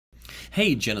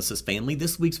Hey, Genesis family,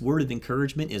 this week's word of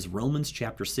encouragement is Romans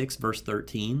chapter 6, verse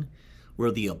 13,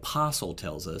 where the apostle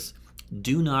tells us,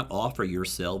 "Do not offer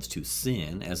yourselves to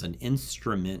sin as an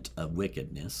instrument of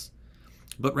wickedness,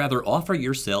 but rather offer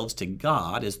yourselves to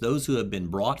God as those who have been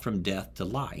brought from death to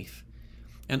life,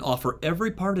 and offer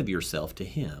every part of yourself to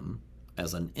Him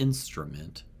as an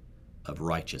instrument of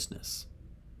righteousness."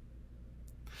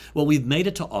 Well, we've made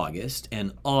it to August,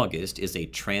 and August is a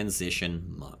transition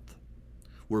month.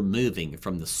 We're moving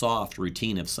from the soft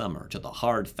routine of summer to the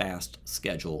hard, fast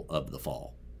schedule of the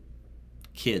fall.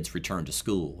 Kids return to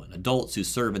school, and adults who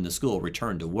serve in the school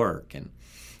return to work. And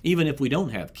even if we don't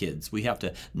have kids, we have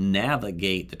to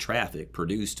navigate the traffic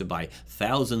produced by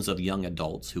thousands of young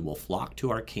adults who will flock to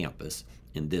our campus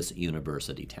in this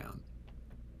university town.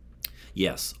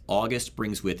 Yes, August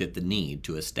brings with it the need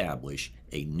to establish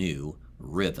a new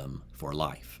rhythm for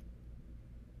life.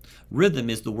 Rhythm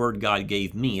is the word God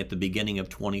gave me at the beginning of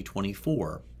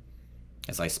 2024.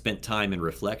 As I spent time in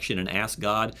reflection and asked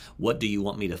God, what do you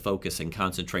want me to focus and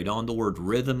concentrate on? The word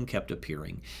rhythm kept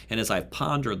appearing. And as I've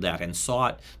pondered that and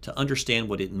sought to understand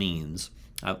what it means,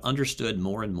 I've understood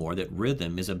more and more that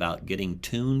rhythm is about getting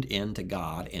tuned into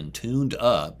God and tuned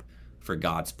up for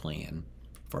God's plan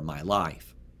for my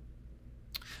life.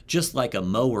 Just like a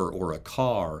mower or a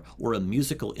car or a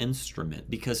musical instrument,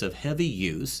 because of heavy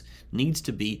use, needs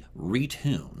to be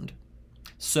retuned,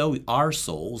 so our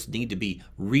souls need to be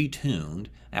retuned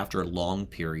after long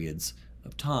periods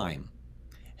of time.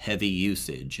 Heavy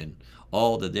usage and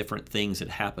all the different things that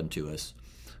happen to us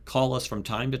call us from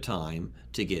time to time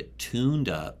to get tuned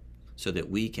up so that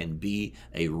we can be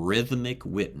a rhythmic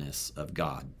witness of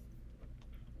God.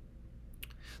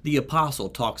 The apostle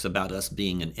talks about us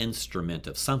being an instrument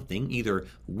of something, either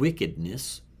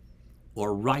wickedness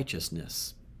or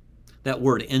righteousness. That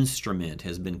word instrument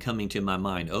has been coming to my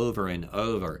mind over and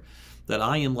over, that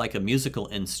I am like a musical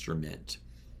instrument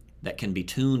that can be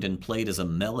tuned and played as a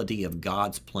melody of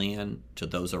God's plan to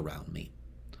those around me.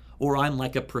 Or I'm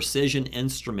like a precision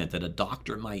instrument that a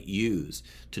doctor might use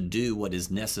to do what is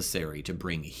necessary to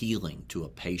bring healing to a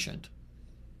patient.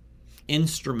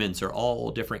 Instruments are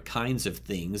all different kinds of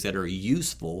things that are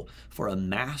useful for a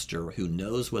master who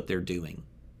knows what they're doing.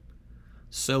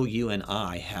 So you and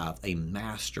I have a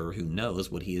master who knows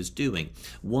what he is doing,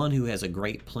 one who has a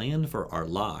great plan for our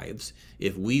lives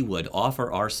if we would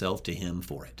offer ourselves to him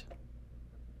for it.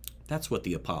 That's what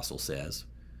the apostle says.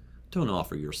 Don't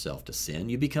offer yourself to sin.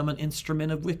 You become an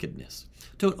instrument of wickedness.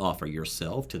 Don't offer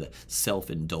yourself to the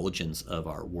self-indulgence of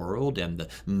our world and the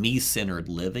me-centered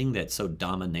living that so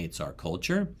dominates our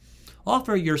culture.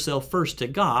 Offer yourself first to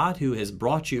God, who has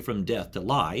brought you from death to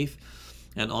life,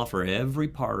 and offer every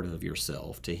part of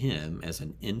yourself to him as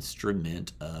an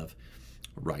instrument of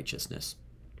righteousness.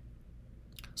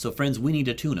 So friends, we need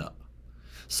to tune up.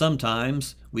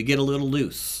 Sometimes we get a little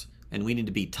loose, and we need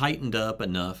to be tightened up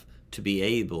enough to be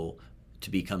able to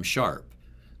become sharp,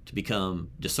 to become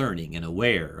discerning and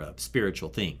aware of spiritual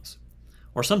things.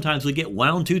 Or sometimes we get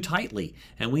wound too tightly,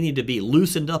 and we need to be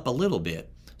loosened up a little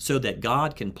bit so that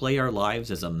God can play our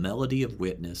lives as a melody of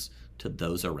witness to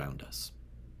those around us.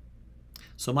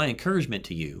 So my encouragement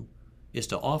to you is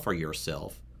to offer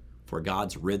yourself for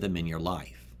God's rhythm in your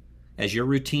life, as your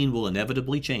routine will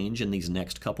inevitably change in these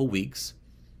next couple weeks,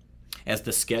 as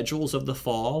the schedules of the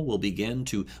fall will begin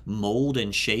to mold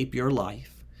and shape your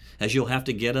life, as you'll have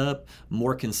to get up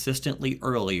more consistently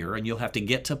earlier, and you'll have to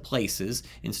get to places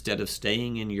instead of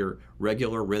staying in your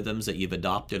regular rhythms that you've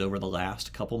adopted over the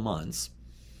last couple months.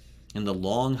 And the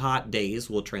long, hot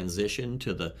days will transition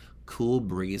to the cool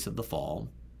breeze of the fall.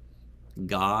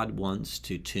 God wants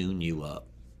to tune you up.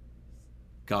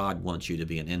 God wants you to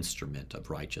be an instrument of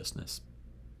righteousness.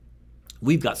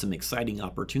 We've got some exciting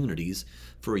opportunities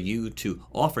for you to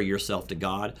offer yourself to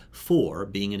God for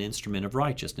being an instrument of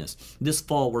righteousness. This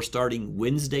fall, we're starting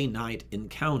Wednesday night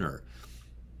encounter.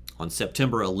 On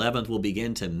September 11th, we'll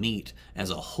begin to meet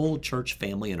as a whole church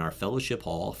family in our fellowship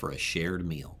hall for a shared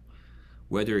meal.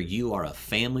 Whether you are a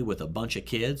family with a bunch of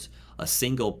kids, a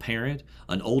single parent,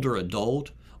 an older adult,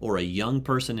 or a young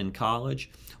person in college,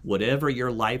 whatever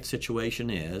your life situation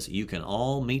is, you can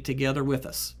all meet together with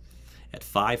us at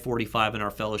 5:45 in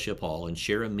our fellowship hall and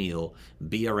share a meal,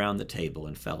 be around the table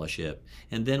in fellowship.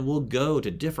 And then we'll go to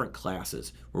different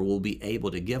classes where we'll be able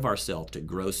to give ourselves to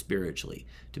grow spiritually,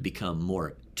 to become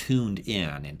more tuned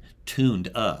in and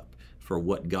tuned up for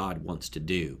what God wants to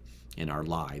do in our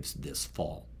lives this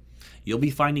fall. You'll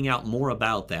be finding out more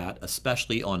about that,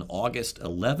 especially on August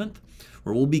 11th,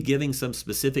 where we'll be giving some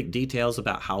specific details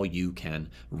about how you can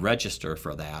register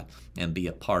for that and be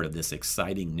a part of this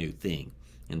exciting new thing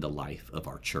in the life of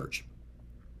our church.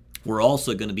 We're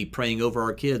also going to be praying over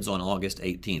our kids on August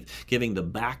 18th, giving the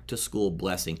back to school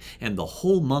blessing. And the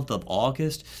whole month of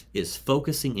August is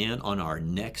focusing in on our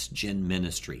next gen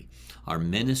ministry, our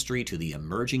ministry to the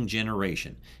emerging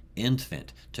generation,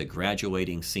 infant to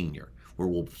graduating senior, where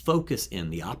we'll focus in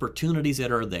the opportunities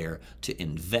that are there to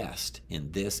invest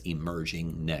in this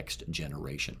emerging next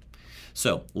generation.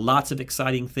 So, lots of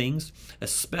exciting things,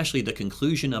 especially the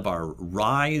conclusion of our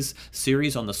Rise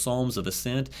series on the Psalms of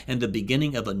Ascent and the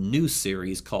beginning of a new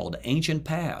series called Ancient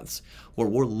Paths, where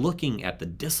we're looking at the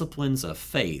disciplines of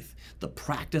faith, the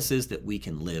practices that we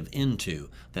can live into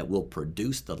that will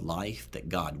produce the life that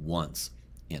God wants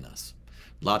in us.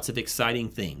 Lots of exciting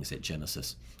things at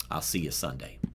Genesis. I'll see you Sunday.